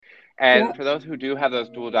And Yeah. for those who do have those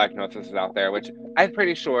dual diagnoses out there, which I'm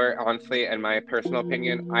pretty sure, honestly, in my personal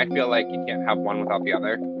opinion, I feel like you can't have one without the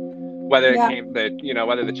other. Whether it Yeah. came the you know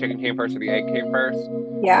whether the chicken came first or the egg came first,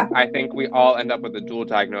 Yeah. I think we all end up with a dual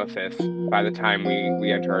diagnosis by the time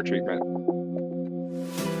we enter our treatment.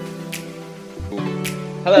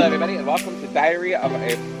 Hello, everybody, and welcome to Diary of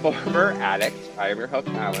a Former Addict. I am your host,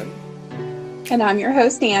 Alan. And I'm your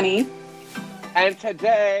host, Annie. And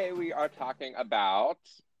today we are talking about...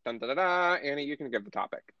 Dun, dun, dun, dun. Annie, you can give the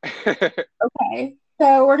topic. Okay.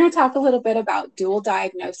 So we're going to talk a little bit about dual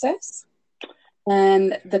diagnosis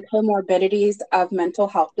and the comorbidities of mental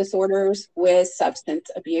health disorders with substance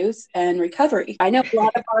abuse and recovery. I know a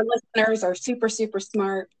lot of our listeners are super, super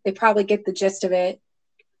smart. They probably get the gist of it.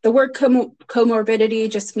 The word comorbidity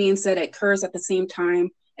just means that it occurs at the same time.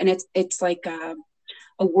 And it's like a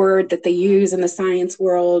word that they use in the science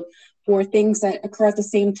world for things that occur at the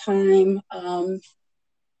same time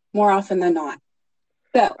more often than not.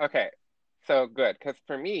 So, Okay, so good. Because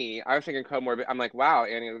for me, I was thinking comorbid. I'm like, wow,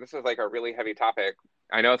 Annie, this is like a really heavy topic.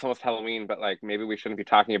 I know it's almost Halloween, but like maybe we shouldn't be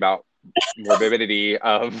talking about morbidity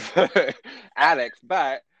of addicts.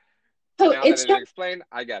 But so now that it's it is just, explained,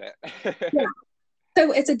 I get yeah. it.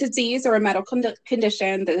 So it's a disease or a medical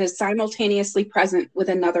condition that is simultaneously present with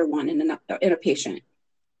another one in a patient, Okay,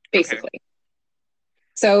 basically.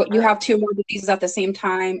 So all you right. have two more diseases at the same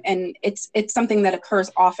time, and it's something that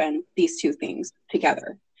occurs often, these two things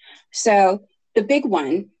together. So the big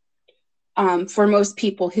one for most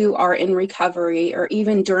people who are in recovery or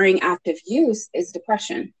even during active use is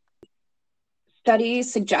depression.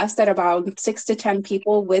 Studies suggest that about 6 to 10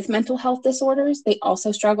 people with mental health disorders, they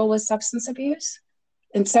also struggle with substance abuse.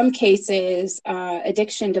 In some cases,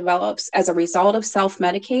 addiction develops as a result of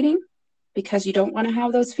self-medicating because you don't want to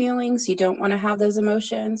have those feelings, you don't want to have those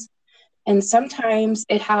emotions. And sometimes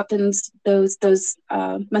it happens, those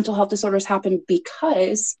mental health disorders happen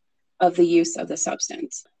because of the use of the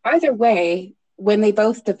substance. Either way, when they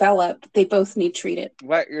both develop, they both need treated.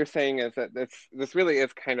 What you're saying is that this really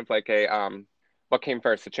is kind of like a what came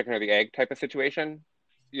first, the chicken or the egg type of situation.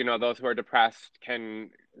 You know, those who are depressed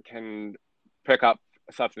can pick up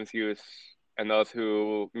substance use, and those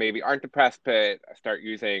who maybe aren't depressed but start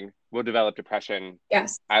using will develop depression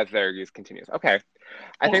Yes. as their use continues. Okay. Yeah.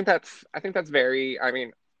 I think that's very, I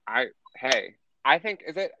mean, I think,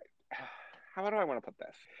 is it, how do I want to put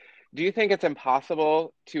this? Do you think it's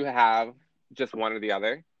impossible to have just one or the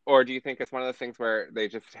other? Or do you think it's one of those things where they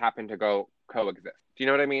just happen to go coexist? Do you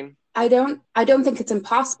know what I mean? I don't think it's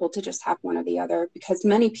impossible to just have one or the other, because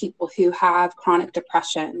many people who have chronic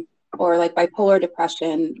depression or like bipolar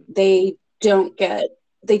depression, they don't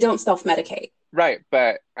self-medicate. Right.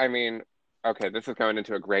 But I mean, okay, this is going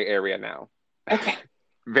into a gray area now. Okay.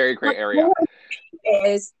 Very gray area.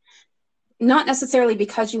 Is not necessarily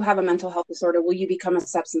because you have a mental health disorder will you become a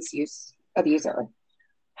substance use abuser. Right.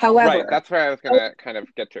 However, That's where I was going to kind of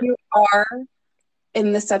get to. you are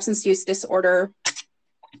in the substance use disorder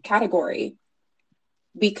category,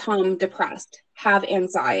 become depressed, have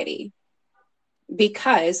anxiety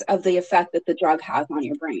because of the effect that the drug has on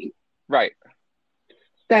your brain. Right.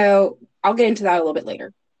 So I'll get into that a little bit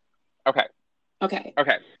later. Okay. Okay.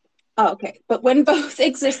 Okay. Oh, okay. But when both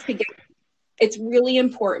exist together, it's really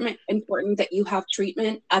important that you have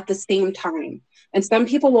treatment at the same time. And some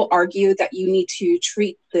people will argue that you need to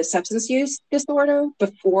treat the substance use disorder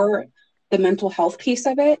before the mental health piece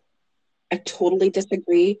of it. I totally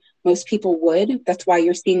disagree. Most people would. That's why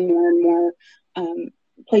you're seeing more and more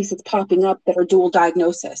places popping up that are dual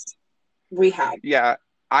diagnosis rehab. Yeah.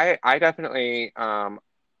 I definitely,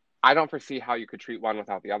 I don't foresee how you could treat one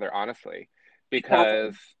without the other, honestly, Exactly.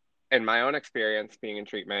 because in my own experience being in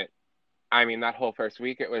treatment, I mean, that whole first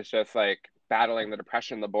week, it was just like battling the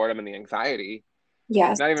depression, the boredom, and the anxiety,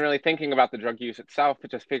 Yes. not even really thinking about the drug use itself,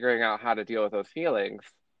 but just figuring out how to deal with those feelings.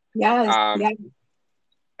 Yes. Um, Yes.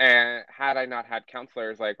 and had I not had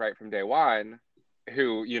counselors like right from day one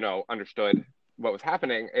who, understood what was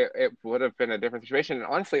happening, it would have been a different situation. And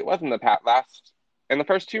honestly, it wasn't in the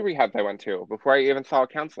first two rehabs I went to before I even saw a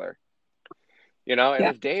counselor. It Yeah.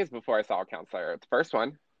 was days before I saw a counselor. The first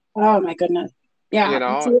one, Oh my goodness. you Yeah.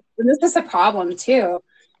 know, See, and this is a problem too,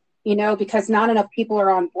 because not enough people are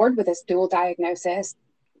on board with this dual diagnosis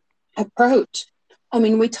approach. I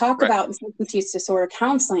mean, we talk right, about in substance use disorder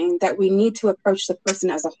counseling that we need to approach the person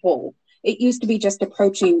as a whole. It used to be just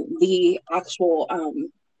approaching the actual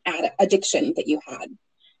addiction that you had.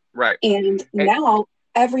 right. And Hey, now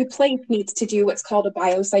every place needs to do what's called a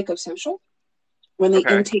biopsychosocial when they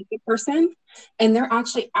okay, intake the person. And they're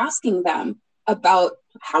actually asking them about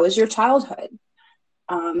how was your childhood?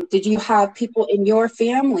 Did you have people in your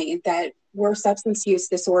family that were substance use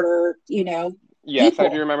disorder, Yes, I do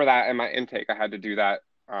people. remember that in my intake. I had to do that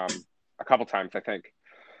a couple times, I think.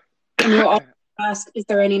 And you also ask, is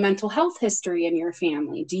there any mental health history in your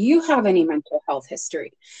family? Do you have any mental health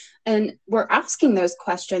history? And we're asking those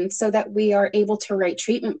questions so that we are able to write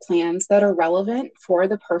treatment plans that are relevant for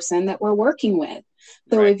the person that we're working with.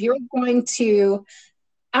 So Right. if you're going to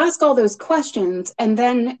ask all those questions and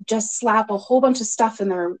then just slap a whole bunch of stuff in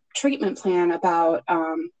their treatment plan about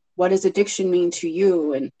what does addiction mean to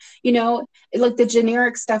you, and like the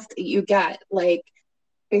generic stuff that you get, like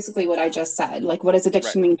basically what I just said, like what does Right.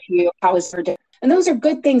 addiction mean to you, how is your day, and those are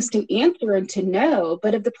good things to answer and to know.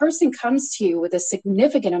 But if the person comes to you with a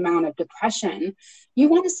significant amount of depression, you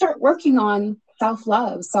want to start working on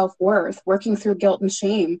self-love, self-worth, working through guilt and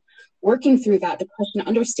shame, working through that depression,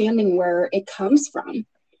 understanding where it comes from.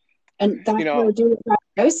 And that's You know, where doing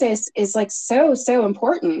diagnosis is like so, so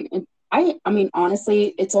important. And I mean,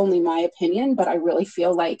 honestly, it's only my opinion, but I really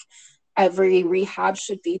feel like every rehab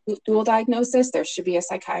should be dual diagnosis. There should be a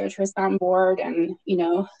psychiatrist on board and,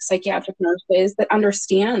 psychiatric nurses that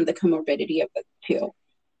understand the comorbidity of the two.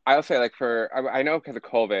 I'll say like I know because of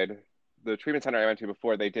COVID, the treatment center I went to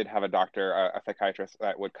before, they did have a doctor, a psychiatrist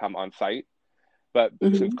that would come on site. But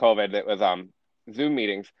since Mm-hmm. COVID, it was Zoom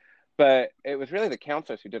meetings. But it was really the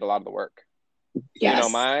counselors who did a lot of the work. Yes.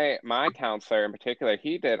 My counselor in particular,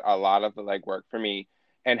 he did a lot of the legwork for me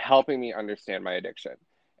and helping me understand my addiction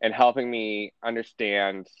and helping me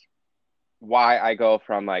understand why I go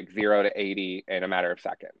from like 0 to 80 in a matter of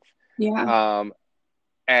seconds. Yeah. Um,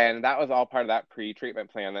 and that was all part of that pre-treatment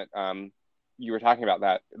plan that you were talking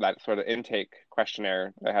about, that sort of intake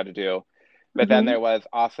questionnaire that I had to do. But then Mm-hmm. there was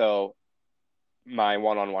also my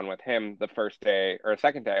one-on-one with him the first day or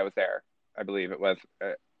second day I was there, I believe it was.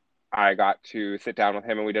 I got to sit down with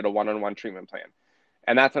him and we did a one-on-one treatment plan.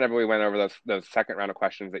 And that's whenever we went over those second round of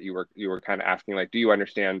questions that you were kind of asking, like, do you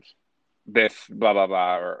understand this, blah blah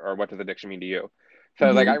blah, or what does addiction mean to you? So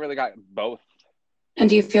like I Mm-hmm. really got both And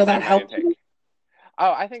do you feel that in my helped intake. you?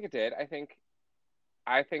 Oh, I think it did. I think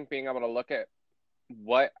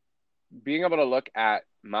what being able to look at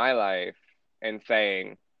my life and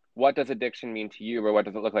saying, what does addiction mean to you, or what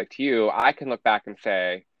does it look like to you? I can look back and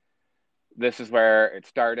say, this is where it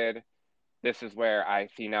started. This is where I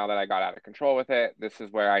see now that I got out of control with it. This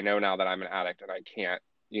is where I know now that I'm an addict and I can't,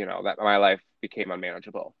 that my life became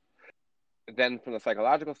unmanageable. Then, from the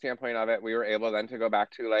psychological standpoint of it, we were able then to go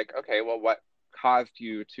back to like, okay, well, what caused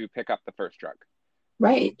you to pick up the first drug?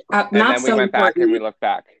 Right. And Not then we so went back and we important. looked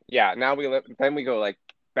back. Yeah, now then we go like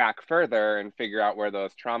back further and figure out where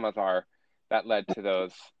those traumas are that led to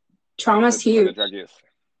those Trauma's for the huge. drug use.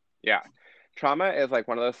 Yeah. Trauma is like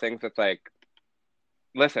one of those things that's like,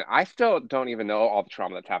 listen, I still don't even know all the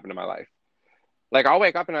trauma that's happened in my life. Like I'll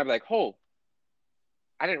wake up and I'll be like, oh,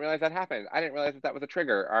 I didn't realize that happened. I didn't realize that was a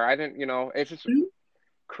trigger. Or I didn't, it's just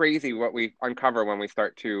crazy what we uncover when we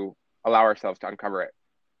start to allow ourselves to uncover it.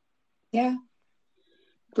 Yeah.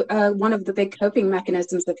 One of the big coping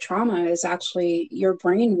mechanisms of trauma is actually your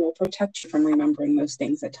brain will protect you from remembering those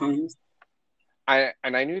things at times. I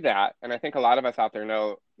knew that, and I think a lot of us out there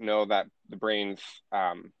know that the brain's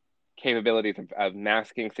capabilities of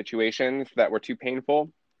masking situations that were too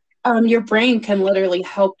painful. Your brain can literally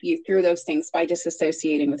help you through those things by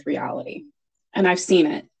disassociating with reality. And I've seen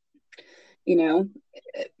it, you know,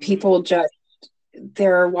 people just,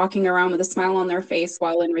 they're walking around with a smile on their face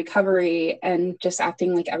while in recovery and just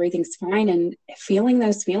acting like everything's fine. And feeling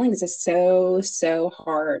those feelings is so, so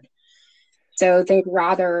hard. So they'd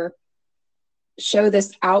rather show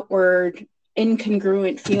this outward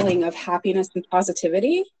incongruent feeling of happiness and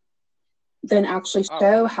positivity than actually Oh,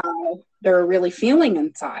 show how they're really feeling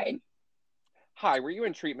inside. hi, were you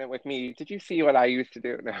in treatment with me? Did you see what I used to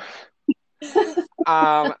do? No.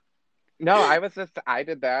 Um, no, I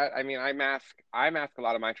did that. I mean, I mask a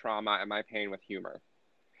lot of my trauma and my pain with humor.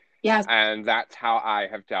 Yes. And that's how I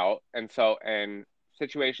have dealt. And so in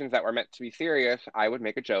situations that were meant to be serious, I would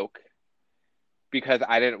make a joke because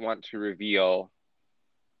I didn't want to reveal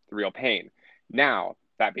the real pain. Now,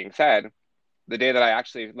 that being said, the day that I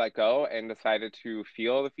actually let go and decided to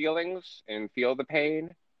feel the feelings and feel the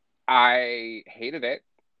pain, I hated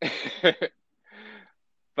it.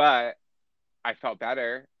 But I felt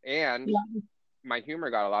better and Yeah. my humor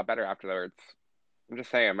got a lot better afterwards. I'm just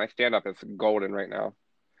saying, my stand up is golden right now.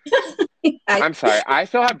 I, I'm sorry. I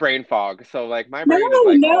still have brain fog, so like my no, brain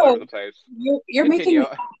is like all over no, the place. you're making Continue.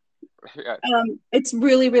 Yes. it's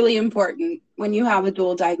really, really important when you have a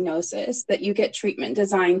dual diagnosis that you get treatment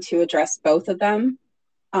designed to address both of them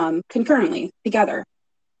concurrently together.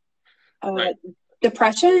 Right.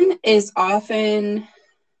 Depression is often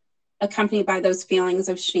accompanied by those feelings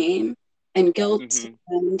of shame and guilt.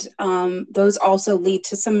 Mm-hmm. And those also lead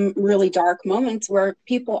to some really dark moments where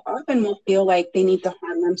people often will feel like they need to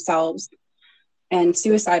harm themselves, and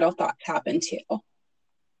suicidal thoughts happen too.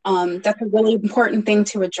 That's a really important thing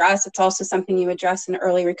to address. It's also something you address in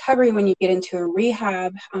early recovery when you get into a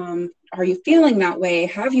rehab. Are you feeling that way?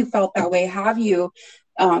 Have you felt that way? Have you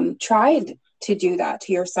tried to do that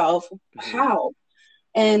to yourself? Mm-hmm. How?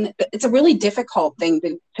 And it's a really difficult thing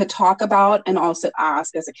to talk about and also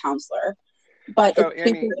ask as a counselor, but So, it's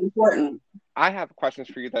super Annie, important. I have questions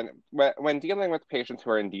for you then. When dealing with patients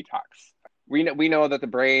who are in detox, we know that the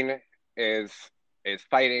brain is is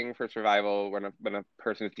fighting for survival when a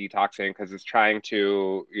person is detoxing because it's trying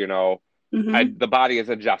to, Mm-hmm. the body is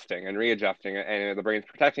adjusting and readjusting, and the brain's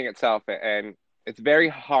protecting itself, and it's very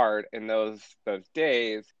hard in those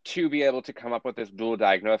days to be able to come up with this dual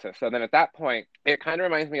diagnosis. So then at that point, it kind of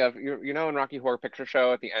reminds me of in Rocky Horror Picture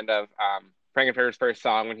Show at the end of Frankenfurter's first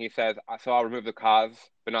song when he says, "So I'll remove the cause,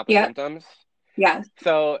 but not the Yeah. symptoms." Yes.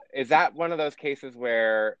 So is that one of those cases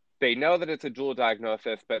where they know that it's a dual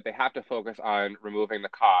diagnosis, but they have to focus on removing the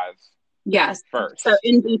cause Yes. So first?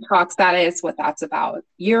 in detox, that is what that's about.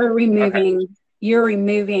 Okay. You're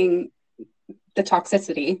removing the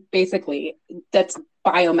toxicity, basically, that's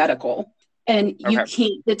biomedical. And you Okay.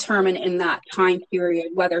 can't determine in that time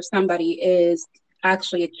period whether somebody is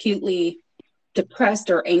actually acutely depressed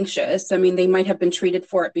or anxious. I mean, they might have been treated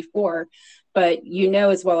for it before, but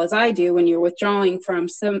as well as I do, when you're withdrawing from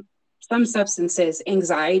some substances,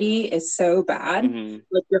 anxiety is so bad. Hmm.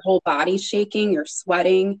 Like your whole body's shaking, you're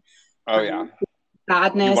sweating, Oh yeah. You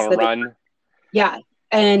sadness want to that run? yeah.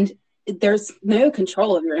 And there's no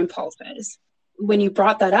control of your impulses. When you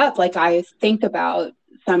brought that up, like I think about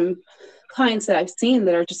some clients that I've seen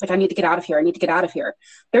that are just like, I need to get out of here. I need to get out of here.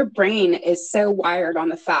 Their brain is so wired on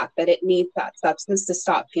the fact that it needs that substance to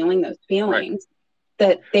stop feeling those Right. feelings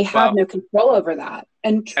that they have Well, no control over that.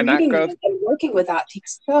 And and that treating goes. it and working with that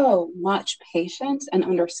takes so much patience and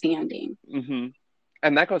understanding. Hmm.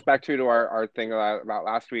 And that goes back to our thing about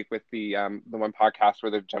last week with the one podcast where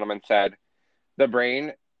the gentleman said the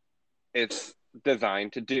brain is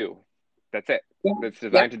designed to do. That's it. Yeah. It's Yeah.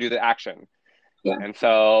 designed to do the action. Yeah. And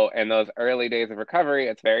so in those early days of recovery,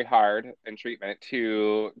 it's very hard in treatment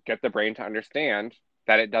to get the brain to understand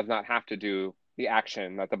that it does not have to do the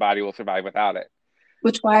action, that the body will survive without it.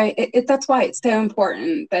 That's why it's so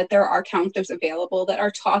important that there are counselors available that are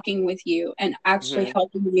talking with you and actually Hmm.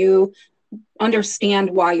 helping you understand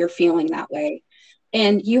why you're feeling that way.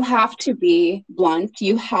 And you have to be blunt,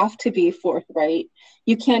 you have to be forthright.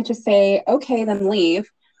 You can't just say, okay, then leave,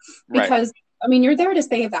 Right. because I mean, you're there to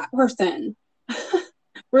save that person.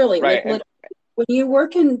 Really, Right. like And when you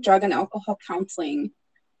work in drug and alcohol counseling,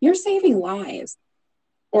 you're saving lives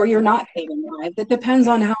or you're not saving lives. It depends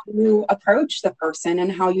on how you approach the person and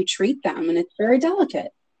how you treat them. And it's very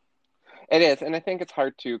delicate. it is. And I think it's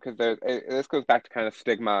hard too, because this goes back to kind of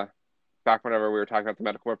stigma back whenever we were talking about the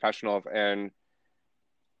medical professionals.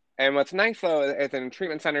 And what's nice though is in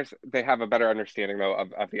treatment centers, they have a better understanding though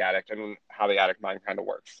of the addict and how the addict mind kind of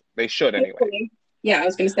works. They should anyway. Hopefully. Yeah, I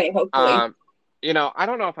was going to say, hopefully. Um, I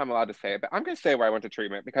don't know if I'm allowed to say it, but I'm going to say where I went to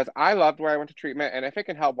treatment because I loved where I went to treatment. And if it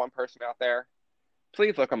can help one person out there,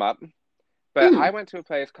 please look them up. But I Mm, went to a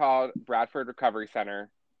place called Bradford Recovery Center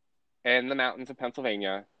in the mountains of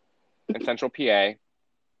Pennsylvania in central PA.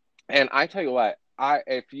 And I tell you what,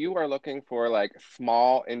 if you are looking for like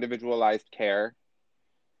small individualized care,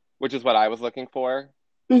 which is what I was looking for,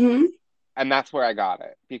 mm-hmm. and that's where I got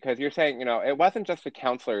it. Because you're saying, it wasn't just the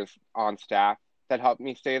counselors on staff that helped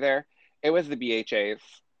me stay there. It was the BHAs.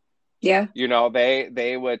 Yeah.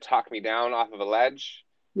 They would talk me down off of a ledge.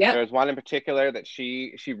 Yep. There was one in particular that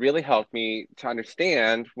she really helped me to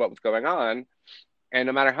understand what was going on. And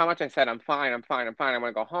no matter how much I said, I'm fine, I'm fine, I'm fine, I'm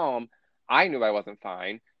gonna go home, I knew I wasn't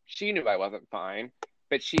fine. She knew I wasn't fine.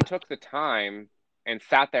 But she took the time and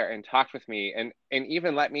sat there and talked with me and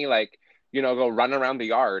even let me like, go run around the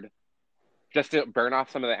yard just to burn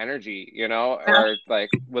off some of the energy, or like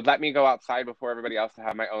would let me go outside before everybody else to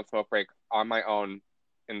have my own smoke break on my own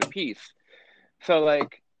in the peace. So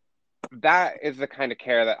like that is the kind of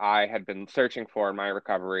care that I had been searching for in my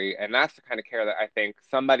recovery. And that's the kind of care that I think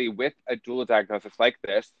somebody with a dual diagnosis like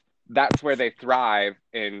this, that's where they thrive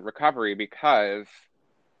in recovery because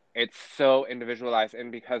it's so individualized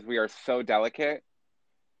and because we are so delicate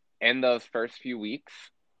in those first few weeks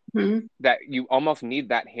Mm-hmm. that you almost need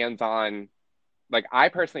that hands-on. Like I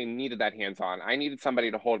personally needed that hands-on. I needed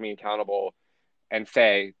somebody to hold me accountable and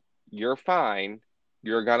say, you're fine,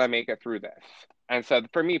 you're gonna make it through this. And so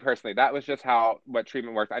for me personally, that was just what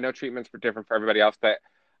treatment works. I know treatment's different for everybody else, but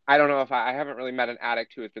I don't know if I haven't really met an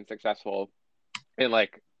addict who has been successful in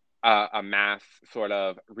like a mass sort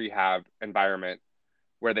of rehab environment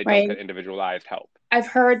where they don't Right. get individualized help. I've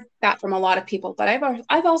heard that from a lot of people, but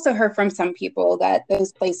I've also heard from some people that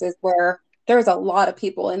those places where there's a lot of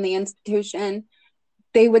people in the institution,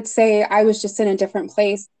 they would say I was just in a different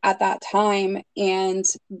place at that time, and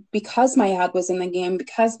because my head was in the game,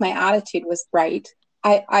 because my attitude was right,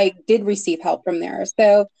 I did receive help from there.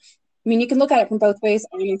 So I mean, you can look at it from both ways.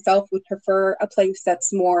 I myself would prefer a place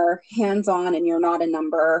that's more hands-on and you're not a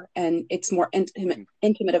number and it's more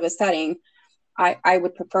intimate of a setting. I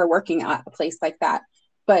would prefer working at a place like that.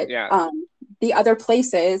 But Yeah. the other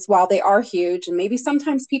places, while they are huge, and maybe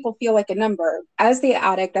sometimes people feel like a number, as the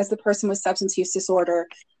addict, as the person with substance use disorder,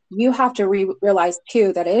 you have to realize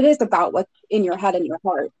too that it is about what's in your head and your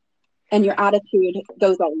heart. And your attitude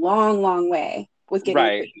goes a long, long way with getting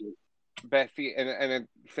Right. treatment. But see, and in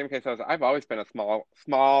the same case, I've always been a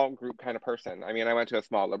small group kind of person. I mean, I went to a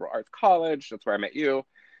small liberal arts college. That's where I met you.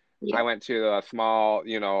 Yeah. I went to a small,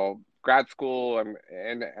 grad school,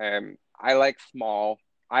 and I like small.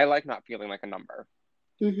 I like not feeling like a number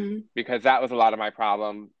Mm-hmm. because that was a lot of my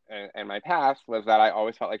problem and my past was that I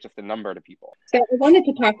always felt like just a number to people. So I wanted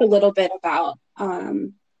to talk a little bit about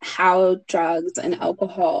how drugs and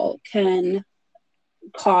alcohol can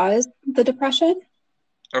cause the depression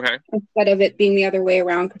Okay. instead of it being the other way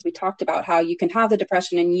around, because we talked about how you can have the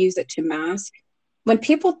depression and use it to mask. When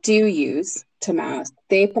people do use to mask,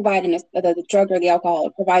 they provide the drug or the alcohol,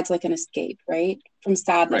 it provides like an escape, right? From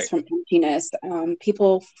sadness, Right. from emptiness.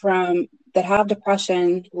 People that have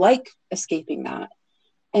depression like escaping that.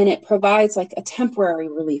 And it provides like a temporary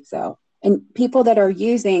relief though. And people that are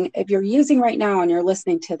using, if you're using right now and you're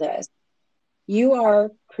listening to this, you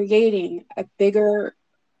are creating a bigger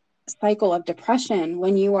cycle of depression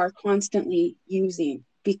when you are constantly using,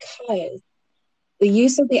 because the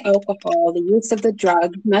use of the alcohol, the use of the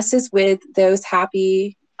drug messes with those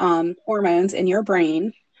happy hormones in your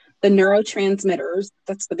brain, the neurotransmitters,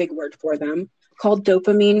 that's the big word for them, called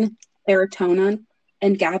dopamine, serotonin,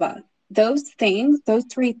 and GABA. Those things, those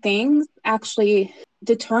three things actually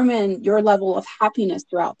determine your level of happiness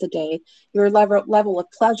throughout the day, your level of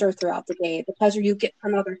pleasure throughout the day, the pleasure you get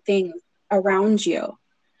from other things around you.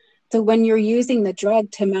 So when you're using the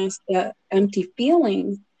drug to mask the empty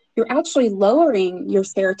feelings, you're actually lowering your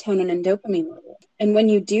serotonin and dopamine levels. And when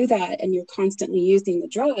you do that and you're constantly using the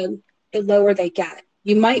drug, the lower they get.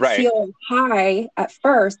 You might Right. feel high at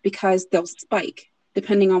first because they'll spike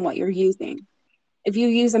depending on what you're using. If you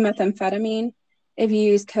use a methamphetamine, if you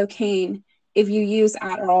use cocaine, if you use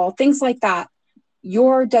Adderall, things like that,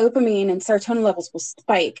 your dopamine and serotonin levels will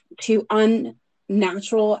spike to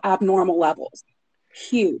unnatural, abnormal levels.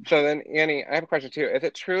 Huge. So then, Annie, I have a question too. Is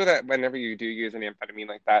it true that whenever you do use an amphetamine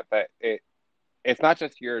like that, that it's not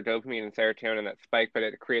just your dopamine and serotonin that spike, but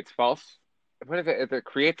it creates false. What is it? Is it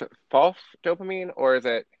creates false dopamine, or is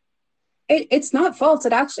it? It's not false.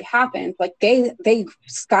 It actually happens. Like they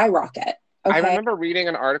skyrocket. I Okay. remember reading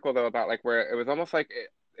an article though about like where it was almost like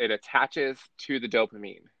it attaches to the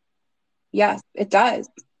dopamine, Yes, it does.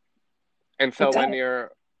 and It so does.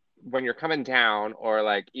 when you're coming down, or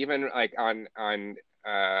like even like on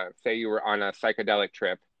say you were on a psychedelic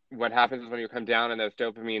trip, what happens is when you come down and those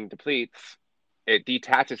dopamine depletes, it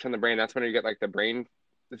detaches from the brain. That's when you get like the brain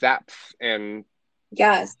zaps and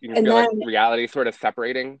Yes. you can And feel like then reality sort of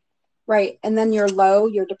separating. right. And then your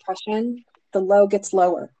depression, the low gets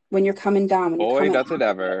lower when you're coming down, when you're Boy, coming does it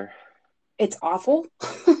off of it. ever. It's awful.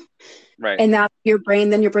 Right. And that's your brain,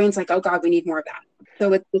 then your brain's like, oh God, we need more of that.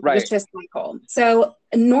 So it's this Right. vicious cycle. So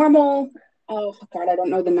a normal, oh God, I don't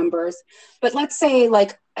know the numbers, but let's say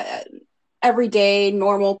like everyday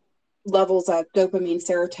normal levels of dopamine,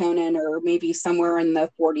 serotonin, or maybe somewhere in the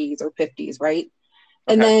 40s or 50s, right?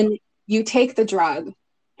 And Okay. then you take the drug,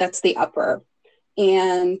 that's the upper,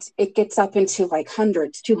 and it gets up into like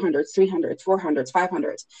hundreds, 200s, 300s, 400s,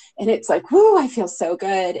 500s. And it's like, whoo, I feel so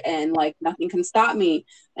good. And like nothing can stop me.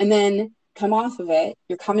 And then come off of it,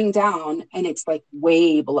 you're coming down and it's like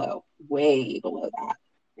way below that.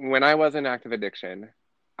 When I was in active addiction,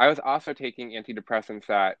 I was also taking antidepressants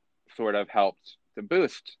that sort of helped to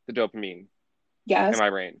boost the dopamine in Yes. my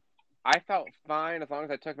brain. I felt fine as long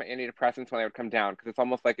as I took my antidepressants when I would come down because it's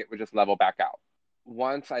almost like it would just level back out.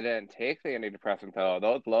 Once I didn't take the antidepressant though,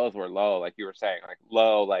 those lows were low, like you were saying, like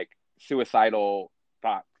low, like suicidal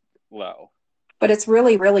thought low. But it's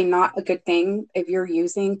really, really not a good thing if you're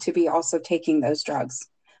using to be also taking those drugs,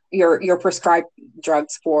 your prescribed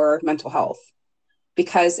drugs for mental health,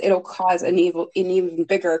 because it'll cause an even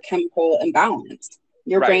bigger chemical imbalance.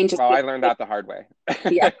 Your Right. brain just Well, I gets, learned that the hard way.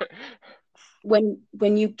 yeah.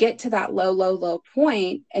 When you get to that low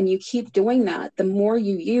point and you keep doing that, the more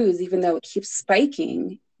you use, even though it keeps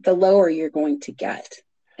spiking, the lower you're going to get.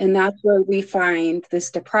 And that's where we find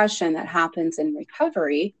this depression that happens in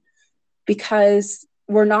recovery, because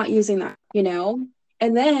we're not using that,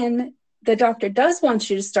 and then the doctor does want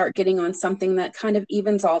you to start getting on something that kind of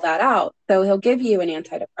evens all that out. So he'll give you an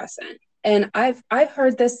antidepressant. And I've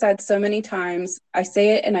heard this said so many times. I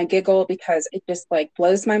say it and I giggle because it just like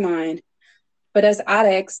blows my mind. But as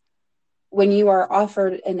addicts, when you are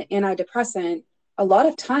offered an antidepressant, a lot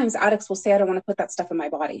of times addicts will say, I don't want to put that stuff in my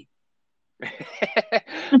body.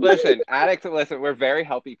 Listen, addicts, we're very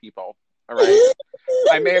healthy people. All right.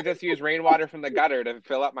 I may have just used rainwater from the gutter to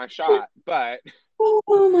fill up my shot, but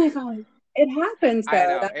oh my God. It happens though.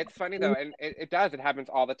 I know. It's funny though, and it does. It happens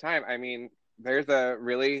all the time. I mean, there's a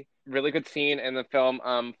really, really good scene in the film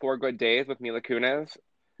 4 Good Days with Mila Kunis,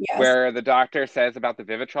 Yes. where the doctor says about the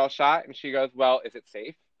Vivitrol shot, and she goes, well, is it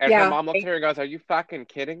safe? And her mom looks at her and goes, are you fucking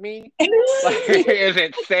kidding me? Like, is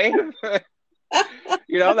it safe?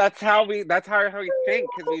 That's how we think,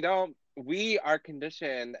 because we are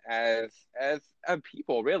conditioned as a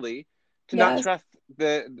people, really, to not trust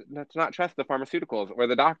the pharmaceuticals or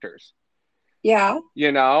the doctors. Yeah.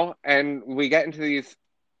 And we get into these,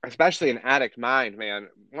 especially an addict mind, man.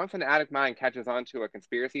 Once an addict mind catches on to a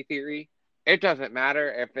conspiracy theory, it doesn't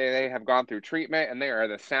matter if they have gone through treatment and they are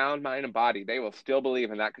the sound mind and body, they will still believe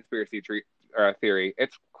in that conspiracy theory.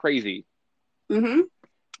 It's crazy. Mm-hmm.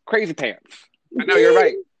 Crazy pants. But no, you're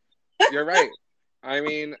right. You're right. I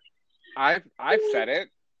mean, I've said it.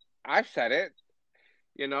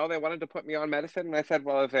 They wanted to put me on medicine, and I said,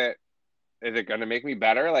 well, is it going to make me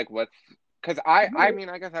better? Like, because I mean,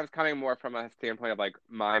 I guess I was coming more from a standpoint of like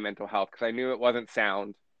my mental health, because I knew it wasn't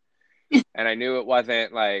sound and I knew it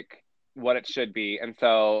wasn't like what it should be. And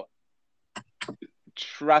so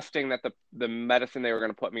trusting that the medicine they were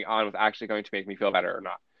going to put me on was actually going to make me feel better or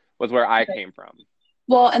not was where I came from.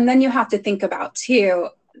 Well, and then you have to think about too,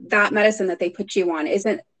 that medicine that they put you on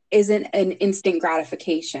isn't an instant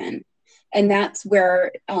gratification. And that's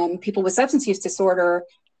where people with substance use disorder,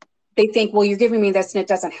 they think, well, you're giving me this and it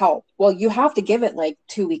doesn't help. Well, you have to give it like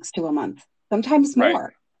 2 weeks to a month, sometimes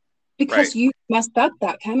more, because you messed up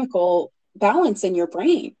that chemical balance in your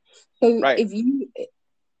brain. So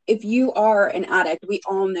if you are an addict, we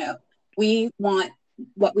all know we want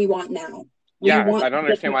what we want now. I don't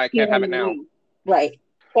understand why I can't have it now. Right.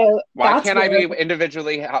 So why can't I be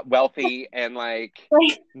individually wealthy and like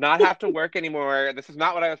not have to work anymore? This is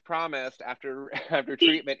not what I was promised after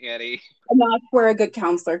treatment, Annie. And that's where a good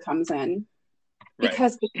counselor comes in,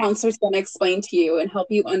 because the counselor's going to explain to you and help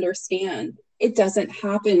you understand it doesn't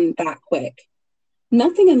happen that quick.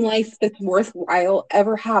 Nothing in life that's worthwhile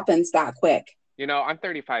ever happens that quick. I'm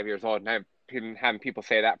 35 years old, and I've been having people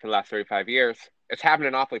say that for the last 35 years. It's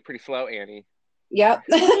happening awfully pretty slow, Annie. Yep.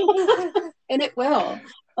 And it will.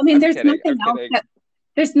 I mean, there's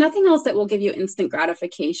nothing else that will give you instant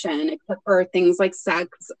gratification except for things like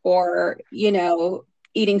sex or,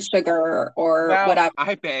 eating sugar or whatever.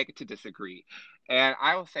 I beg to disagree. And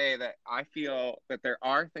I will say that I feel that there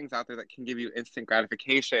are things out there that can give you instant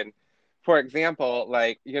gratification. For example,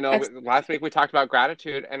 like, last week we talked about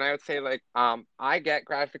gratitude, and I would say like, I get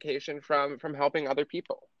gratification from helping other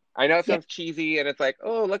people. I know it sounds cheesy and it's like,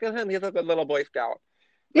 oh, look at him, he's a good little Boy Scout.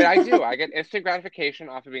 But I do. I get instant gratification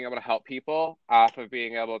off of being able to help people, off of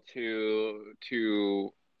being able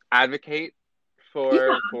to advocate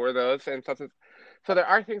for those and substance. So there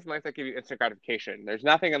are things in life that give you instant gratification. There's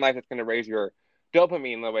nothing in life that's going to raise your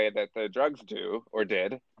dopamine the way that the drugs do or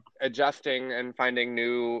did. Adjusting and finding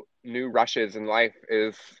new rushes in life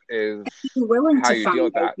is how you deal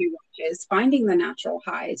with that. Finding the natural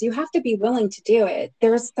highs. You have to be willing to do it.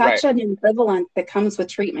 There's such an ambivalence that comes with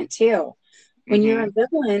treatment too. When you're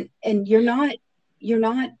ambivalent and you're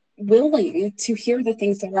not willing to hear the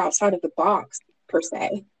things that are outside of the box per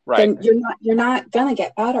se, then you're not gonna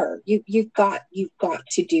get better. You've got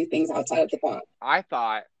to do things outside of the box. I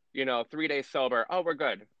thought, 3 days sober, oh, we're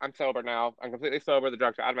good. I'm sober now. I'm completely sober. The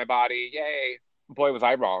drugs are out of my body. Yay. Boy, was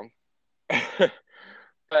I wrong.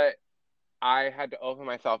 But I had to open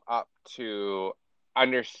myself up to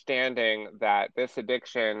understanding that this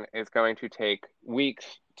addiction is going to take weeks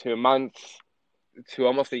to months to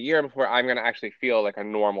almost a year before I'm going to actually feel like a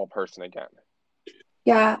normal person again.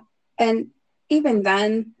 Yeah. And even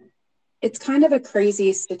then, it's kind of a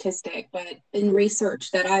crazy statistic, but in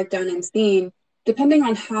research that I've done and seen, depending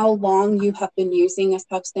on how long you have been using a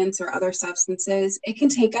substance or other substances, it can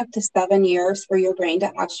take up to 7 years for your brain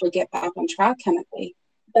to actually get back on track chemically.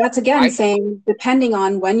 That's again saying, depending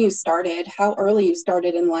on when you started, how early you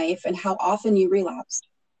started in life, and how often you relapsed.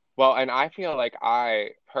 Well, and I feel like I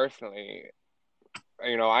personally,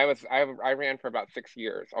 I ran for about 6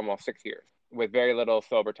 years, almost 6 years. with very little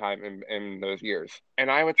sober time in those years. And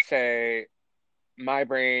I would say my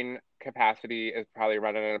brain capacity is probably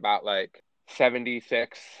running at about like 76%.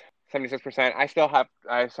 I still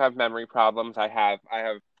have memory problems. I have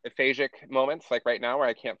aphasic moments like right now where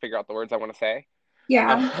I can't figure out the words I want to say.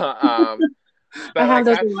 Yeah, Um, I but have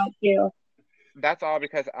like those a lot too. that's all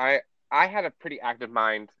because I had a pretty active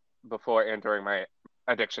mind before and during my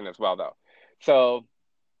addiction as well though. So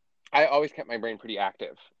I always kept my brain pretty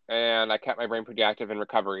active, and I kept my brain pretty active in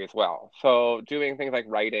recovery as well. So doing things like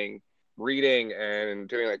writing, reading, and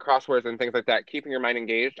doing like crosswords and things like that, keeping your mind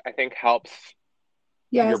engaged, I think helps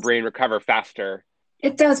your Yes, brain recover faster.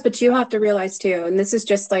 it does, but you have to realize too, and this is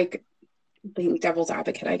just like being devil's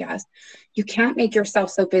advocate, I guess. You can't make yourself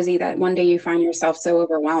so busy that one day you find yourself so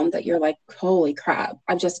overwhelmed that you're like, holy crap,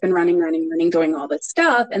 I've just been running, running, running, doing all this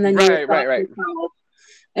stuff. And then you Right, right, exhaust right. yourself.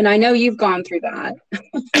 And I know you've gone through that.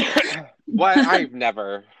 What I've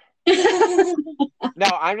never. No,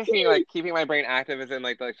 I'm just mean like keeping my brain active is in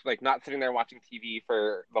like not sitting there watching TV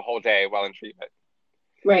for the whole day while in treatment,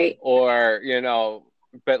 Right. or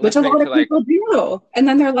but Which a listening lot to of like people do. And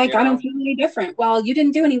then they're like, you I don't know feel any different. Well, you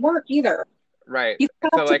didn't do any work either. right. You So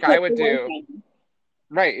have to like I put the would work do. in.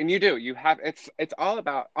 Right, and you do. You have it's all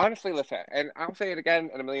about honestly, listen, and I'll say it again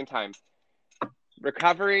and a million times.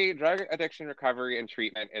 Recovery, drug addiction recovery and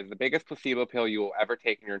treatment is the biggest placebo pill you will ever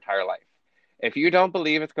take in your entire life. If you don't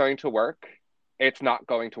believe it's going to work, it's not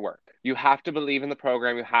going to work. You have to believe in the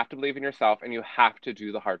program, you have to believe in yourself, and you have to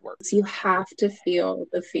do the hard work. So you have to feel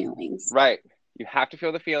the feelings. Right. You have to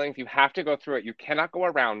feel the feelings, you have to go through it. You cannot go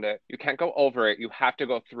around it. You can't go over it. You have to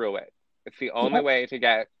go through it. It's the only Yep. way to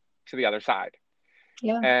get to the other side.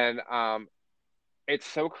 Yeah. And it's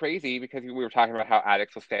so crazy because we were talking about how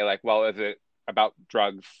addicts will say like, well, is it about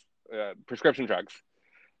drugs, prescription drugs?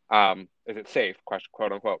 Is it safe? Question,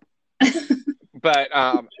 quote unquote. But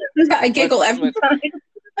I what's giggle every what's time.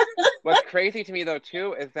 what's crazy to me though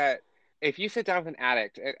too is that if you sit down with an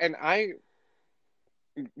addict, and I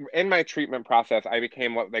in my treatment process, I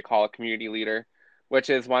became what they call a community leader, which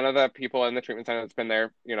is one of the people in the treatment center that's been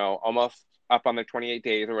there, almost up on their 28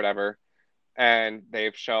 days or whatever, and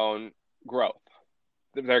they've shown growth.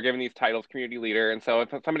 They're given these titles, community leader. And so if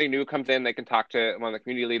somebody new comes in, they can talk to one of the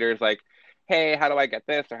community leaders like, hey, how do I get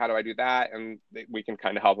this or how do I do that? And we can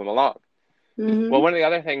kind of help them along. Well, Mm-hmm. one of the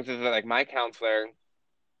other things is that like my counselor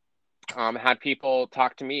had people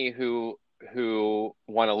talk to me who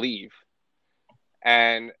want to leave.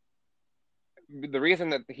 And the reason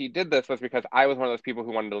that he did this was because I was one of those people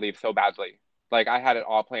who wanted to leave so badly. Like I had it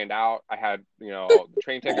all planned out. I had, the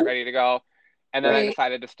train ticket ready to go. And then I Right.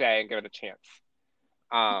 decided to stay and give it a chance.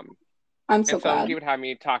 Um, I'm so And so glad. he would have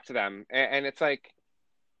me talk to them. And it's like,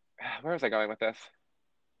 where was I going with this?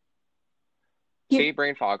 You. See,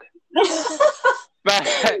 brain fog.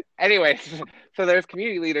 But anyways, so there's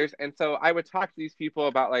community leaders. And so I would talk to these people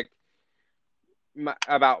about like,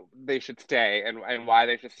 about they should stay and why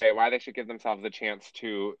they should stay, why they should give themselves a chance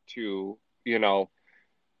to,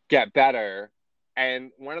 get better.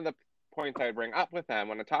 And one of the points I would bring up with them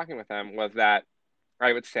when I'm talking with them was that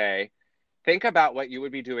I would say, think about what you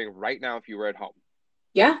would be doing right now if you were at home.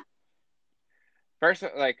 Yeah. First,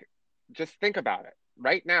 like, just think about it.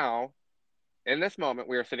 Right now, in this moment,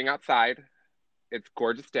 we are sitting outside. It's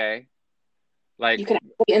gorgeous day. You Like, can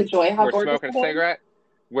actually enjoy how we're gorgeous smoking a it is. cigarette.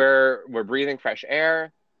 We're breathing fresh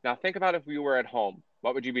air. Now think about if we were at home.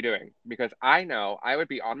 What would you be doing? Because I know I would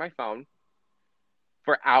be on my phone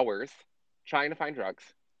for hours trying to find drugs,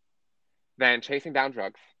 then chasing down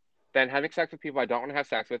drugs, then having sex with people I don't want to have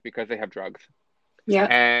sex with because they have drugs, Yeah.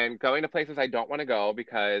 and going to places I don't want to go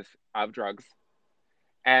because of drugs.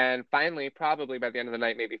 And finally, probably by the end of the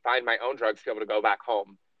night, maybe find my own drugs to be able to go back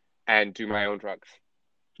home and do my own drugs.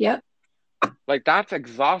 Yep. Like, that's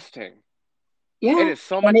exhausting. It Yeah. is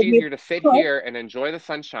so And much if you easier to sit here and enjoy the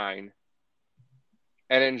sunshine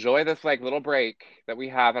and enjoy this like little break that we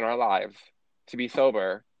have in our lives to be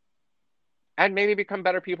sober and maybe become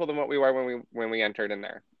better people than what we were when we entered in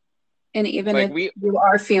there. and even Like if we you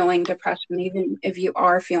are feeling depression, even if you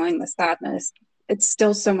are feeling the sadness, it's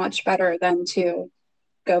still so much better than to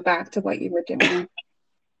go back to what you were doing.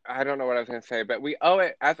 I don't know what I was going to say, but we owe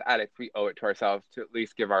it as addicts, we owe it to ourselves to at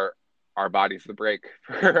least give our bodies the break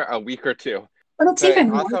for a week or two. But it's But even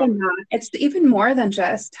more also, than that. It's even more than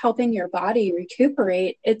just helping your body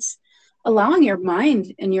recuperate. It's allowing your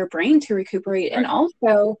mind and your brain to recuperate, and right,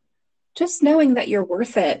 also just knowing that you're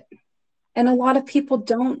worth it. And a lot of people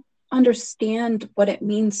don't understand what it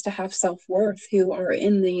means to have self-worth who are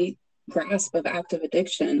in the grasp of active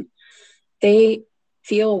addiction. They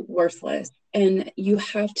feel worthless. And you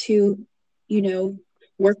have to, you know,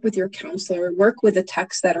 work with your counselor, work with the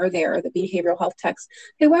techs that are there, the behavioral health techs,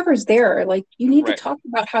 whoever's there. Like, you need to Right. talk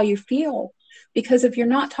about how you feel, because if you're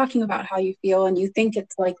not talking about how you feel and you think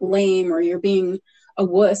it's like lame, or you're being a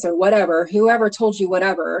wuss or whatever, whoever told you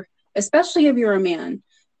whatever, especially if you're a man,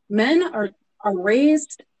 men are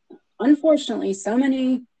raised, unfortunately, so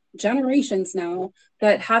many generations now,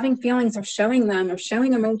 that having feelings or showing them or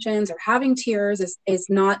showing emotions or having tears is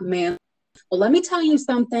not man. Well, let me tell you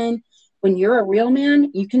something. When you're a real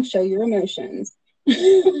man, you can show your emotions.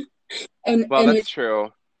 and Well, that's true.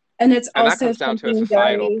 it's And that also comes down to a something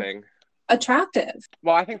societal very thing. attractive.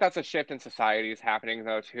 Well, I think that's a shift in society is happening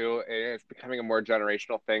though too. It's becoming a more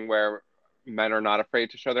generational thing where men are not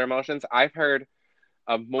afraid to show their emotions. I've heard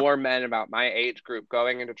of more men about my age group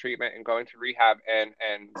going into treatment and going to rehab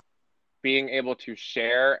and being able to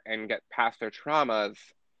share and get past their traumas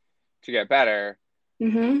to get better,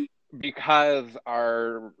 Mm-hmm. because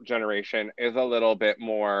our generation is a little bit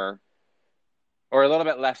more or a little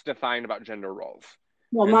bit less defined about gender roles.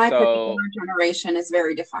 Well, And my particular so, generation is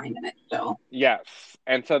very defined in it still. yes.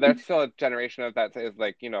 And so there's still a generation of that is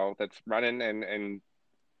like, that's running and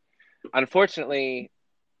unfortunately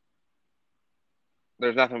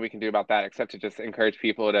there's nothing we can do about that except to just encourage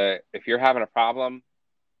people to, if you're having a problem,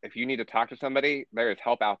 if you need to talk to somebody, there is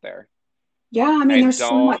help out there. Yeah, I mean, And there's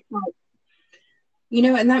so much don't, help.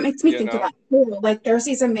 And that makes me you think of know, that too. Like, there's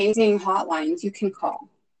these amazing hotlines you can call.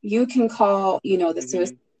 You can call, the mm-hmm,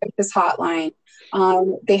 suicide crisis hotline.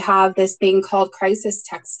 They have this thing called crisis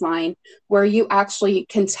text line, where you actually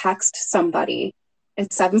can text somebody.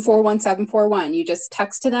 It's 741-741. You just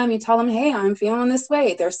text to them. You tell them, hey, I'm feeling this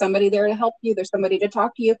way. There's somebody there to help you. There's somebody to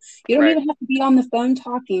talk to you. You don't right, even have to be on the phone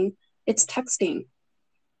talking. It's texting.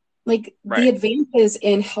 Like, the right. advances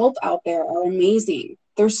in help out there are amazing.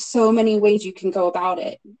 There's so many ways you can go about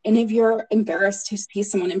it. And if you're embarrassed to see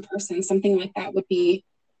someone in person, something like that would be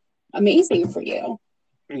amazing for you.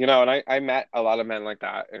 And I met a lot of men like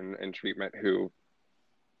that in treatment who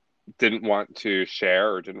didn't want to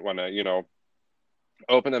share or didn't want to,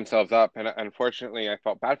 open themselves up. And unfortunately, I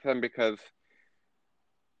felt bad for them because,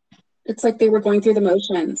 It's like they were going through the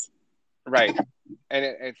motions. right.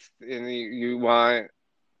 And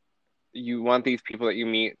you want these people that you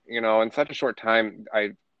meet, in such a short time. I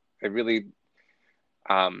really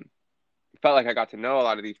um, felt like I got to know a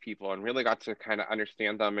lot of these people and really got to kind of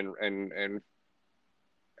understand them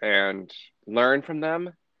and learn from them.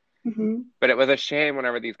 Mm-hmm. But it was a shame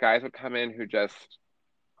whenever these guys would come in who just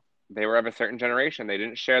they were of a certain generation. They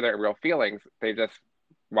didn't share their real feelings. They just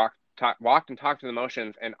walked and talked to the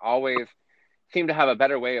emotions, and always seemed to have a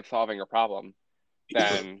better way of solving a problem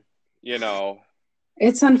than you know.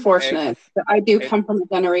 It's It's unfortunate. But I do it come from a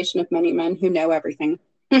generation of many men who know everything.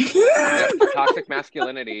 Yep, toxic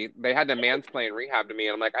masculinity. They had to mansplain rehab to me,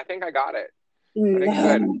 and I'm like, I think I got it. I think I'm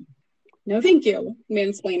good. No, no, thank you.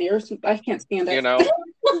 Mansplainers. I can't stand You it. know,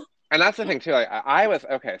 and that's the thing too. I was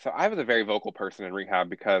okay, so I was a very vocal person in rehab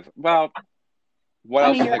because, well, what I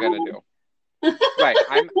else mean, was you're I gonna do? Right.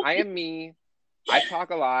 I am me. I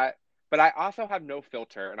talk a lot, but I also have no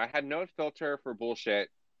filter, and I had no filter for bullshit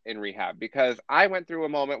in rehab because I went through a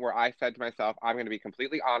moment where I said to myself, I'm going to be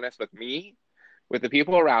completely honest with me, with the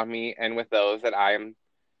people around me, and with those that I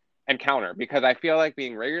encounter because I feel like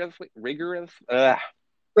being rigorously.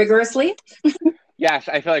 yes,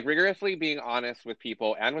 I feel like rigorously being honest with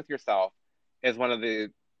people and with yourself is one of the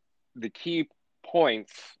key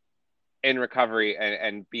points in recovery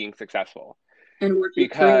and being successful And working through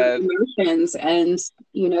because emotions and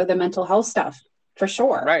the mental health stuff, for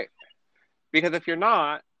sure. right. Because if you're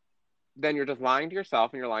not, then you're just lying to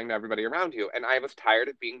yourself and you're lying to everybody around you. And I was tired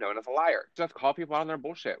of being known as a liar. Just call people out on their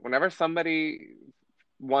bullshit. Whenever somebody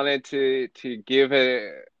wanted to give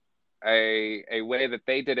a way that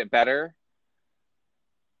they did it better,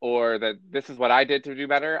 or that this is what I did to do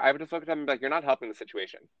better, I would just look at them and be like, you're not helping the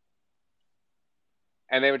situation.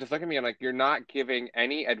 And they would just look at me and like, you're not giving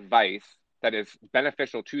any advice that is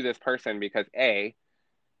beneficial to this person because A,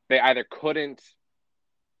 they either couldn't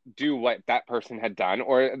do what that person had done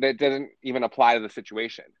or that didn't even apply to the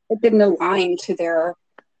situation. It didn't align to their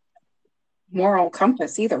moral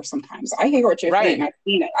compass either. Sometimes I hear what you're saying. Right.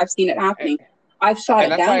 I've seen it happening. I've shot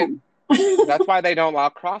And it down. that's why they don't allow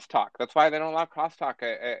crosstalk. That's why they don't allow crosstalk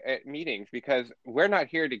at meetings, because we're not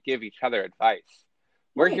here to give each other advice.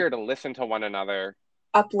 We're Right. here to listen to one another.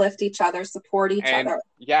 Uplift each other, support each And other.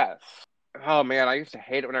 yes. Oh man, I used to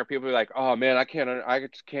hate it whenever people were like, "Oh man, I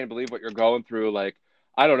just can't believe what you're going through. Like,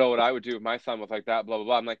 I don't know what I would do if my son was like that." Blah blah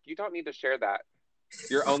blah. I'm like, you don't need to share that.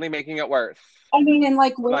 You're only making it worse. I mean, and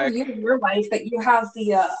like, where are Like, you in your life that you have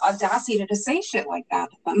the audacity to say shit like that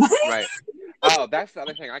to them? right. Oh, that's the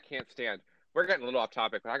other thing I can't stand. we're getting a little off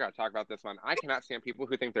topic, but I gotta talk about this one. I cannot stand people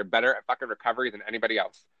who think they're better at fucking recovery than anybody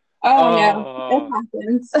else. Oh no, it Oh,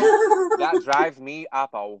 happens. that drives me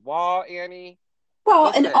up a wall, Annie. Well,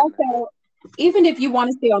 and Listen, also, even if you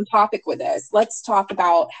want to stay on topic with this, let's talk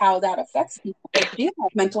about how that affects people that do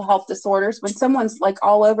have mental health disorders when someone's like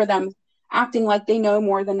all over them, acting like they know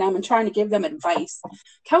more than them and trying to give them advice.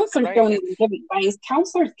 Counselors right? don't It's even give advice.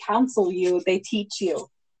 Counselors counsel you, they teach you.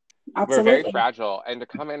 we're very Absolutely. fragile, and to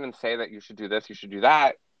come in and say that you should do this, you should do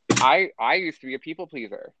that. I used to be a people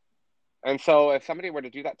pleaser, and so if somebody were to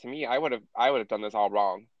do that to me, I would have done this all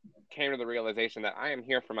wrong. Came to the realization that I am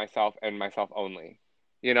here for myself and myself only.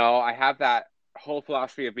 I have that whole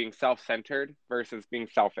philosophy of being self-centered versus being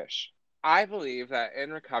selfish. I believe that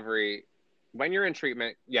in recovery, when you're in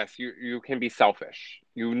treatment, yes, you can be selfish.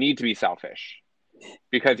 You need to be selfish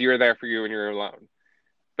because you're there for you and you're alone.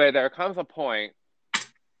 But there comes a point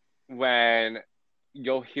when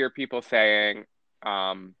you'll hear people saying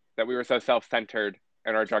that we were so self-centered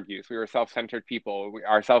in our drug use. We were self-centered people.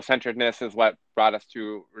 Our self-centeredness is what brought us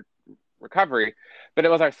to recovery, but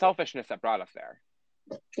it was our selfishness that brought us there.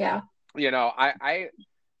 Yeah. I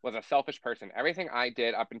was a selfish person. Everything I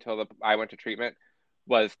did up until I went to treatment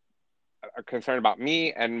was concerned about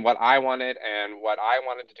me and what I wanted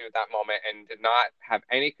to do at that moment, and did not have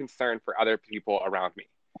any concern for other people around me.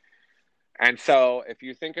 And so if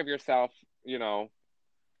you think of yourself,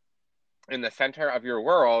 in the center of your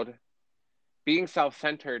world, being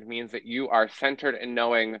self-centered means that you are centered in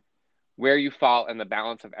knowing where you fall in the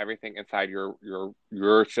balance of everything inside your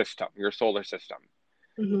system, your solar system.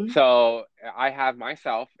 Mm-hmm. So I have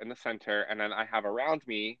myself in the center, and then I have around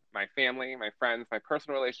me my family, my friends, my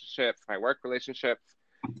personal relationships, my work relationships,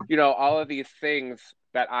 all of these things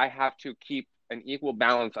that I have to keep an equal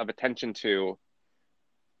balance of attention to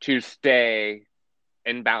stay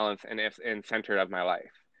in balance and in centered of my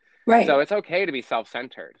life. Right. So it's okay to be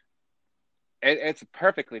self-centered. It's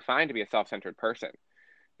perfectly fine to be a self-centered person.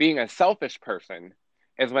 Being a selfish person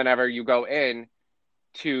is whenever you go in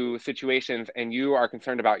to situations and you are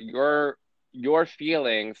concerned about your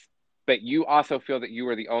feelings, but you also feel that you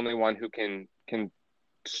are the only one who can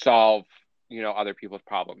solve other people's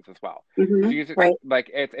problems as well. So Mm-hmm. you Right.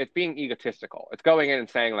 like it's being egotistical. It's going in and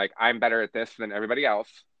saying like I'm better at this than everybody else,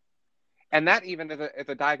 and that even is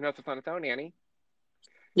a diagnosis on its own, Annie.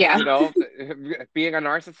 Yeah. Being a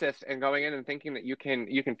narcissist and going in and thinking that you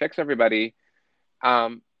can fix everybody.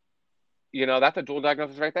 That's a dual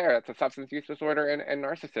diagnosis right there. It's a substance use disorder and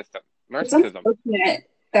narcissism. It's Narcissism. unfortunate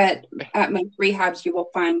that at most rehabs you will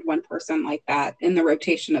find one person like that in the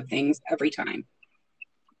rotation of things every time.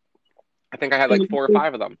 I think I had like 4 or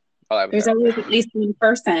 5 of them while I was There's there. always at least one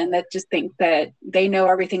person that just thinks that they know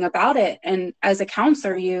everything about it. And as a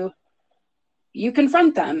counselor, you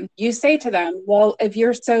confront them. You say to them, well, if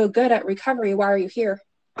you're so good at recovery, why are you here?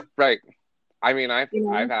 Right. I mean, I've You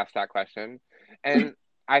know? I've asked that question, and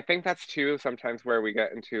I think that's too sometimes where we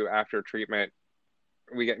get into after treatment,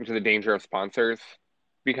 we get into the danger of sponsors,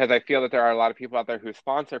 because I feel that there are a lot of people out there who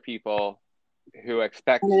sponsor people who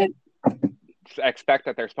expect And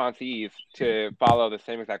that their sponsees to follow the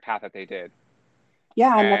same exact path that they did,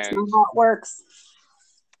 and that's and not how it works.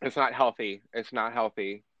 it's not healthy. It's not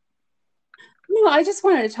healthy. No, I just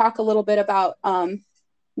wanted to talk a little bit about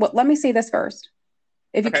let me say this first.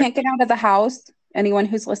 If you Okay. can't get out of the house, anyone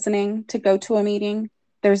who's listening to go to a meeting,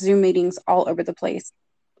 there's Zoom meetings all over the place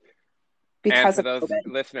And because for of those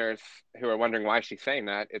COVID. listeners who are wondering why she's saying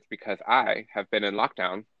that, it's because I have been in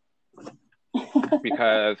lockdown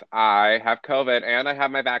because I have COVID and I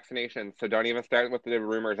have my vaccination. So don't even start with the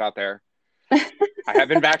rumors out there. I have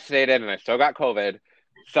been vaccinated and I still got COVID. It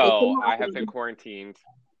can So I have been happen. quarantined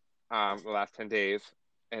the last 10 days.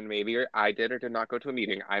 And maybe I did or did not go to a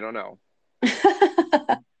meeting. I don't know.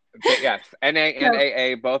 But yes, NA and So,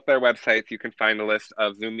 AA, both their websites, you can find a list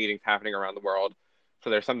of Zoom meetings happening around the world. So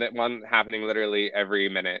there's one happening literally every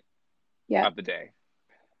minute yeah. of the day.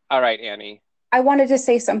 All right, Annie. I wanted to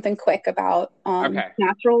say something quick about Okay.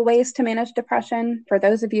 natural ways to manage depression for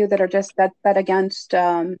those of you that are just that against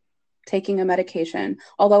taking a medication.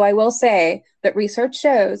 Although I will say that research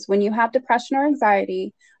shows when you have depression or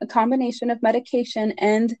anxiety, a combination of medication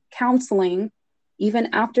and counseling,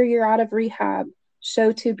 even after you're out of rehab,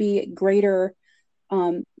 show to be greater,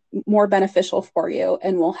 more beneficial for you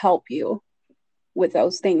and will help you with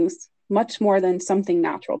those things much more than something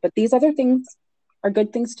natural. But these other things are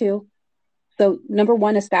good things too. So number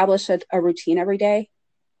one, establish a routine every day.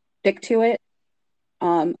 Stick to it.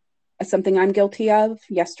 Something I'm guilty of.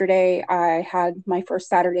 Yesterday, I had my first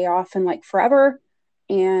Saturday off in like forever,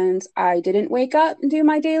 and I didn't wake up and do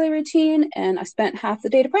my daily routine, and I spent half the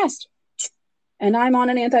day depressed. and I'm on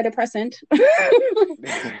an antidepressant.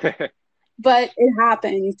 But it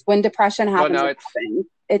happens when depression Well, happens. no, It it's, happens.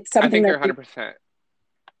 It's I something think that you're 100%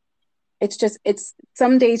 it's just, it's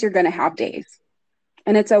some days you're going to have days,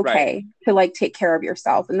 and it's right. okay to like take care of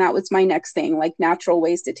yourself. And that was my next thing, like natural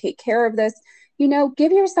ways to take care of this.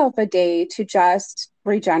 Give yourself a day to just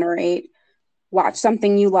regenerate, watch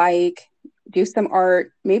something you like, do some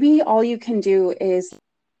art. Maybe all you can do is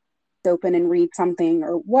open and read something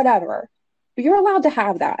or whatever. But you're allowed to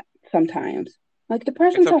have that sometimes. Like It's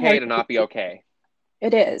depression's a okay hard to thing. not be okay.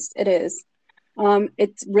 It is. It is.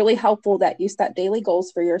 It's really helpful that you set daily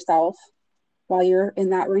goals for yourself while you're in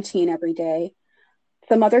that routine every day.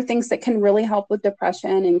 Some other things that can really help with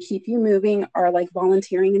depression and keep you moving are like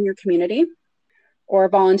volunteering in your community, or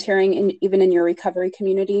volunteering even in your recovery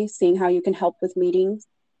community, seeing how you can help with meetings.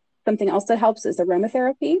 Something else that helps is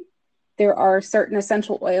aromatherapy. There are certain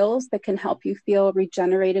essential oils that can help you feel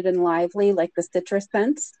regenerated and lively, like the citrus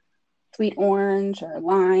scents, sweet orange or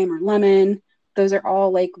lime or lemon. Those are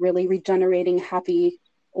all like really regenerating, happy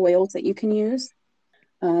oils that you can use.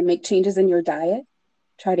 Make changes in your diet,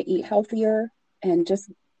 try to eat healthier, and just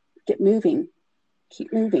get moving,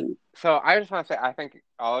 keep moving. So I just want to say, I think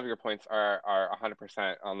all of your points are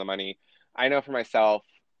 100% on the money. I know for myself,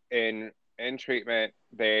 in treatment,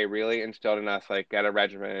 they really instilled in us like get a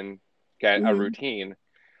regimen, get a Mm-hmm. routine.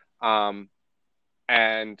 Um,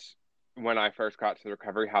 and when I first got to the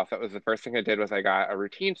recovery house, that was the first thing I did was I got a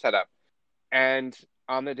routine set up. And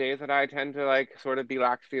on the days that I tend to like sort of be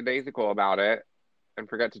lackadaisical about it and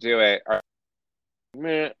forget to do it, or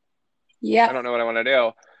meh, I Yep. don't know what I want to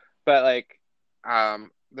do. But like,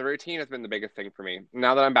 the routine has been the biggest thing for me.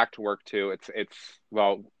 Now that I'm back to work too, it's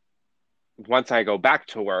well, once I go back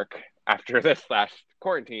to work after this last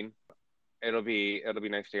quarantine, it'll be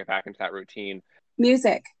nice to get back into that routine.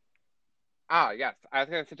 Music. Ah, yes, I was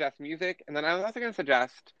going to suggest music, and then I was also going to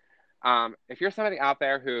suggest, if you're somebody out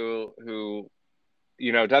there who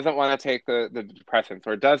doesn't want to take the depressants,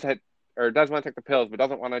 or does want to take the pills but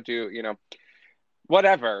doesn't want to do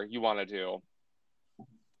whatever you want to do,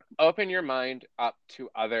 open your mind up to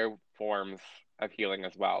other forms of healing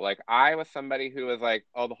as well. Like I was somebody who was like,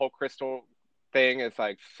 oh, the whole crystal thing is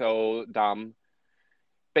like so dumb.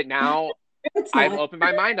 But now It's I've not. opened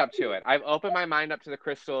my mind up to it. I've opened my mind up to the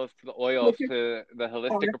crystals, to the oils, Like your to the holistic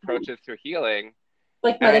powerful. approaches to healing.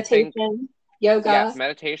 Like And I think, meditation, yes, yoga.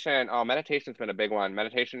 meditation. Oh, meditation's been a big one.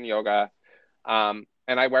 Meditation, yoga. And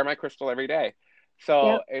I wear my crystal every day. So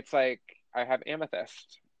Yep. it's like I have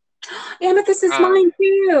amethyst. Amethyst is Um, mine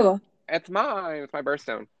too. it's mine. It's my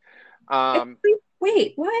birthstone. It's, Um,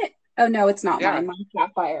 wait, what? Oh no, it's not yeah. mine. Mine's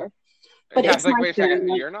sapphire, but Yeah, I was it's like, my wait a second.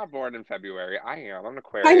 stone. You're not born in February. I am. I'm an I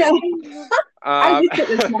Aquarius. know. I Um, wish it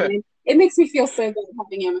was mine. It makes me feel so good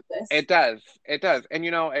having amethyst. it does. It does. And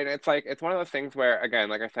it's like, it's one of those things where, again,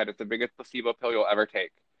 like I said, it's the biggest placebo pill you'll ever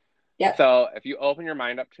take. Yep. So if you open your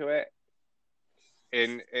mind up to it,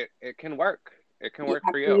 and it can work. It can Yeah, work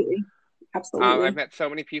for you. absolutely. I've Absolutely. met so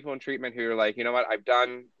many people in treatment who are like, you know what? I've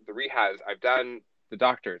done the rehabs. I've done the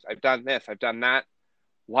doctors. I've done this. I've done that.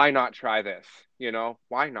 Why not try this?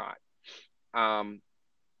 Why not? Um,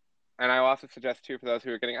 And I will also suggest too for those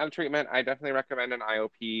who are getting out of treatment, I definitely recommend an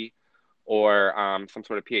IOP or some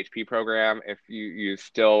sort of PHP program if you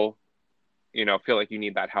still feel like you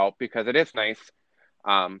need that help, because it is nice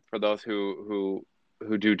for those who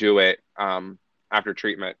do it after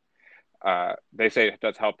treatment. They say it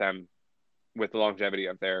does help them with the longevity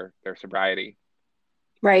of their sobriety.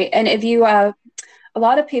 Right. And if you, a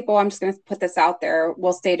lot of people, I'm just going to put this out there,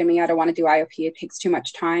 will say to me, I don't want to do IOP. It takes too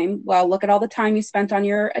much time. Well, look at all the time you spent on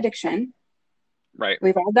your addiction. Right.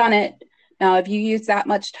 We've all done it. Now, if you use that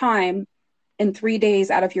much time in 3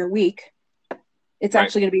 days out of your week, it's Right.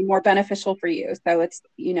 actually going to be more beneficial for you. So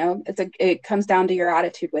it comes down to your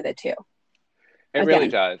attitude with it too. It really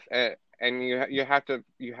Again, does. And you have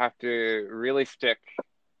to really stick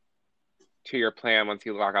to your plan once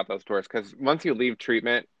you lock out those doors, because once you leave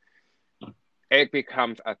treatment, it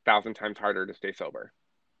becomes 1,000 times harder to stay sober.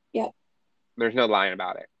 yeah, There's no lying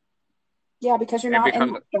about it. yeah, because you're It not in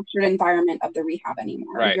becomes that structured environment of the rehab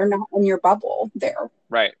anymore. right, You're not in your bubble there.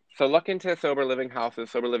 right. So look into sober living houses,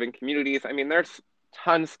 sober living communities. I mean, there's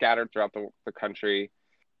tons scattered throughout the country,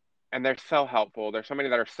 and they're so helpful. There's so many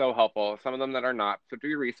that are so helpful, some of them that are not. So do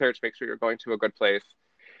your research, make sure you're going to a good place.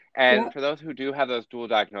 Yeah, And for those who do have those dual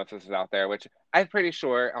diagnoses out there, which I'm pretty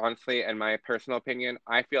sure, honestly, in my personal opinion,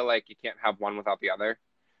 I feel like you can't have one without the other.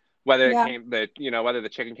 yeah, Whether the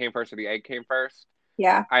chicken came first or the egg came first.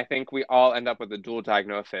 yeah, I think we all end up with a dual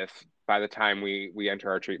diagnosis by the time we enter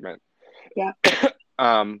our treatment. yeah.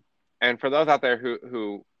 And for those out there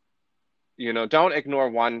who don't ignore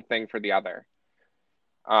one thing for the other.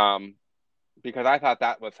 Because I thought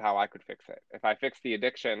that was how I could fix it. If I fixed the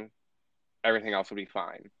addiction, everything else would be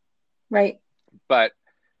fine. Right. But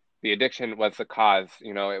the addiction was the cause.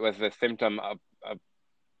 It was the symptom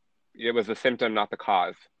it was the symptom, not the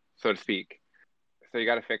cause, so to speak. So you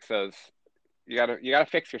got to fix those. You got to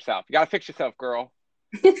fix yourself. You got to fix yourself, girl.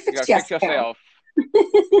 You got Fix to fix yourself.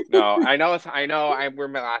 yourself. No, we're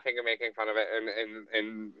laughing and making fun of it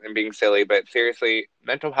and being silly, but seriously,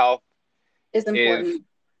 mental health Is is important.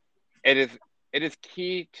 it is it is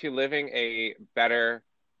key to living a better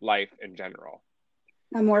life in general.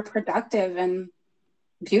 A more productive and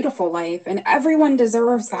beautiful life. And everyone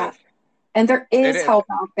deserves It is. that. And there It is is. help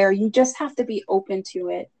out there. You just have to be open to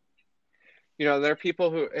it. There are people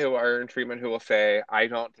who are in treatment who will say, "I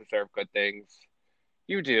don't deserve good things."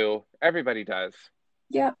 You do. Everybody does.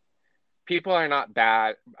 Yep. People are not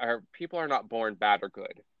bad, or people are not born bad or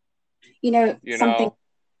good. You know, You know,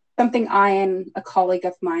 something I and a colleague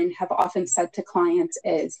of mine have often said to clients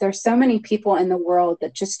is there's so many people in the world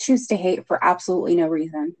that just choose to hate for absolutely no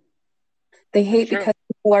reason. They it's hate true. because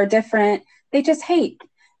people are different. They just hate.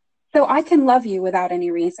 So I can love you without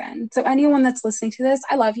any reason. So anyone that's listening to this,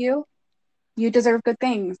 I love you. You deserve good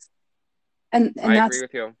things. And I agree that's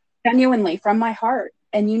with you. genuinely from my heart.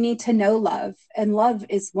 And you need to know love. And love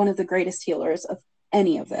is one of the greatest healers of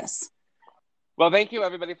any of this. Well, thank you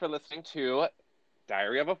everybody for listening to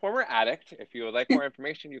Diary of a Former Addict. If you would like more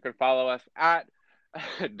information, you can follow us at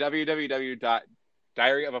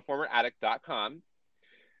www.diaryofaformeraddict.com.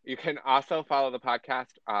 You can also follow the podcast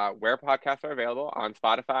where podcasts are available on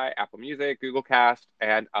Spotify, Apple Music, Google Cast,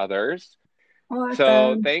 and others. So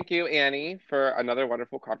Awesome. thank you, Annie, for another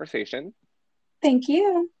wonderful conversation. Thank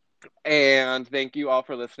you. And thank you all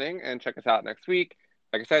for listening, and check us out next week.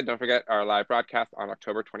 Like I said, don't forget our live broadcast on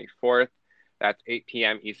October 24th. That's 8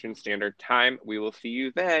 p.m. Eastern Standard Time. We will see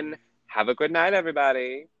you then. Have a good night,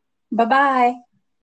 everybody. Bye bye.